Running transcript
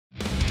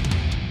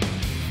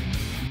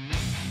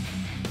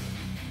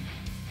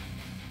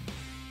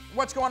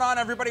What's going on,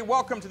 everybody?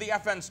 Welcome to the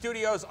FN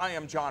Studios. I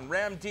am John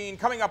Ramdeen.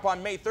 Coming up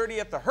on May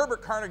 30th, the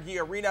Robert Carnegie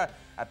Arena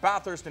at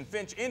Bathurst and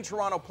Finch in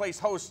Toronto plays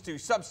host to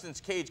Substance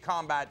Cage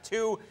Combat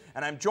 2.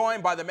 And I'm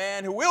joined by the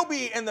man who will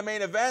be in the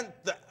main event,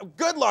 the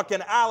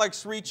good-looking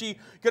Alex Ricci,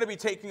 going to be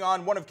taking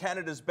on one of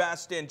Canada's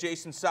best in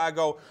Jason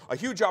Saggo. A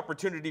huge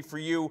opportunity for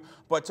you.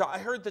 But I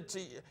heard that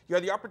you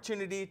had the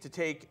opportunity to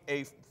take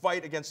a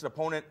fight against an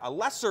opponent, a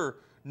lesser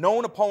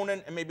known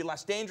opponent and maybe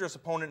less dangerous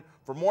opponent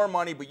for more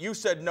money, but you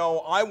said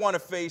no, I want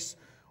to face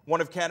one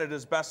of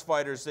Canada's best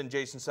fighters in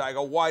Jason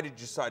Saggo. Why did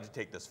you decide to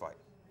take this fight?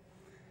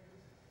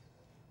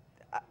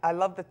 I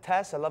love the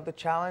test, I love the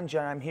challenge,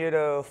 and I'm here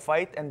to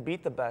fight and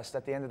beat the best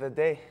at the end of the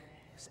day.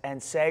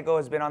 And Saggo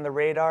has been on the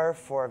radar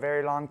for a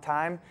very long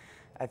time.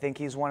 I think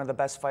he's one of the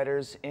best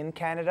fighters in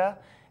Canada,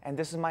 and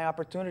this is my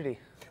opportunity.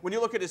 When you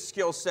look at his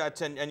skill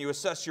set and you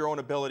assess your own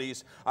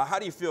abilities, how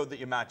do you feel that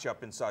you match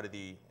up inside of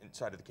the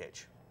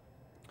cage?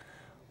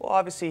 Well,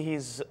 obviously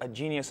he's a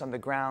genius on the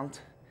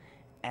ground,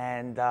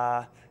 and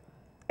at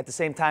the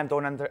same time,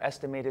 don't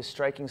underestimate his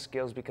striking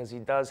skills, because he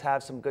does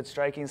have some good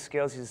striking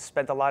skills. He's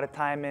spent a lot of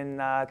time in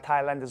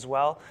Thailand as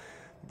well,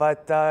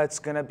 but it's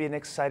going to be an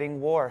exciting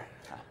war.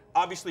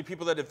 Obviously,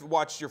 people that have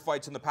watched your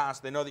fights in the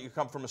past, they know that you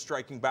come from a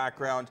striking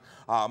background.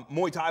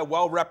 Muay Thai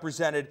well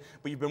represented,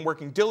 but you've been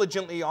working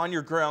diligently on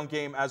your ground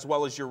game as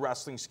well as your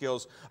wrestling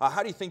skills.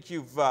 How do you think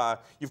you've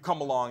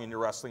come along in your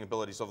wrestling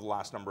abilities over the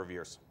last number of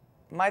years?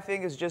 My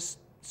thing is just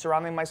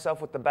surrounding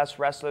myself with the best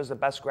wrestlers, the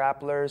best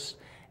grapplers,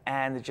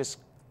 and just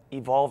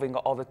evolving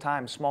all the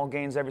time. Small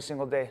gains every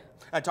single day.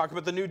 And talk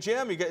about the new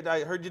gym.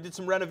 I heard you did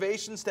some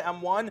renovations to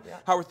M1. Yeah.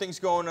 How are things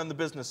going on the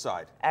business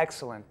side?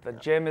 Excellent. The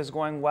gym is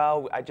going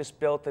well. I just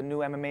built a new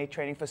MMA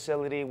training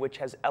facility, which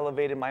has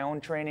elevated my own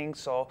training.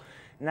 So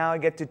now I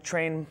get to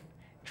train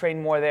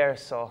more there.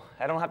 So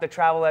I don't have to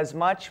travel as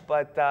much,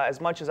 but as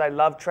much as I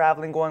love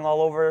traveling, going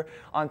all over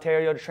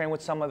Ontario to train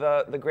with some of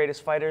the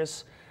greatest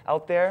fighters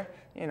out there,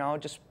 you know,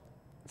 just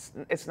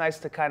it's nice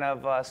to kind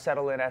of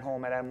settle in at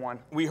home at M1.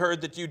 We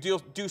heard that you do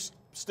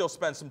still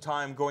spend some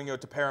time going out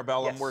to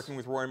Parabellum, yes, working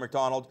with Rory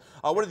McDonald.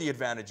 What are the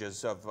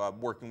advantages of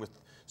working with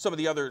some of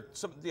the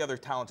other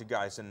talented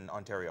guys in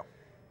Ontario?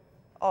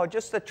 Oh,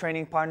 just the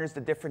training partners,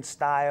 the different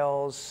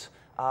styles.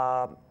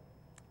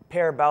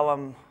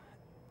 Parabellum,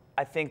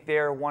 I think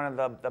they're one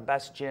of the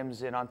best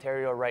gyms in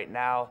Ontario right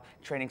now,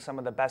 training some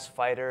of the best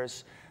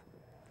fighters.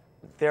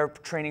 Their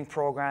training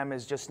program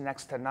is just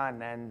next to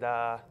none, and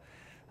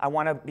I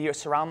want to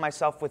surround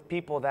myself with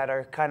people that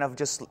are kind of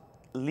just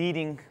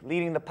leading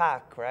the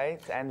pack,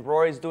 right? And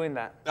Rory's doing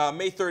that.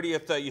 May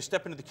 30th, you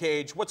step into the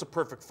cage. What's a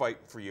perfect fight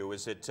for you?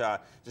 Is it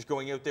just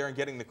going out there and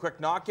getting the quick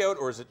knockout,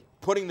 or is it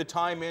putting the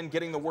time in,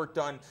 getting the work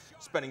done,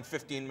 spending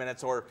 15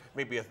 minutes, or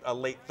maybe a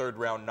late third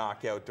round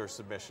knockout or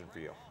submission for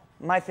you?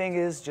 My thing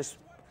is just,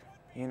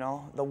 you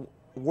know,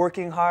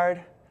 working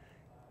hard,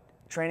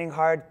 training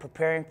hard,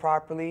 preparing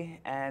properly,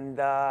 and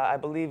I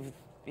believe,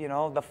 you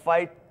know, the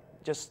fight,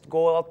 just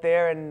go out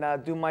there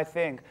and do my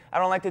thing. I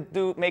don't like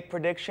to make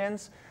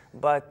predictions,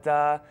 but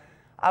I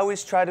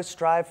always try to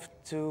strive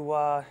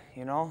to,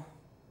 you know,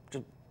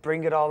 to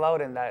bring it all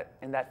out in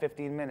that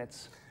 15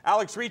 minutes.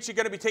 Alex Ricci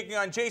going to be taking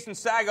on Jason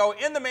Saggo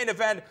in the main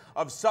event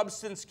of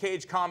Substance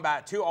Cage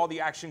Combat 2. All the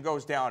action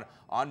goes down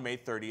on May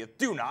 30th.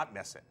 Do not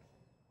miss it.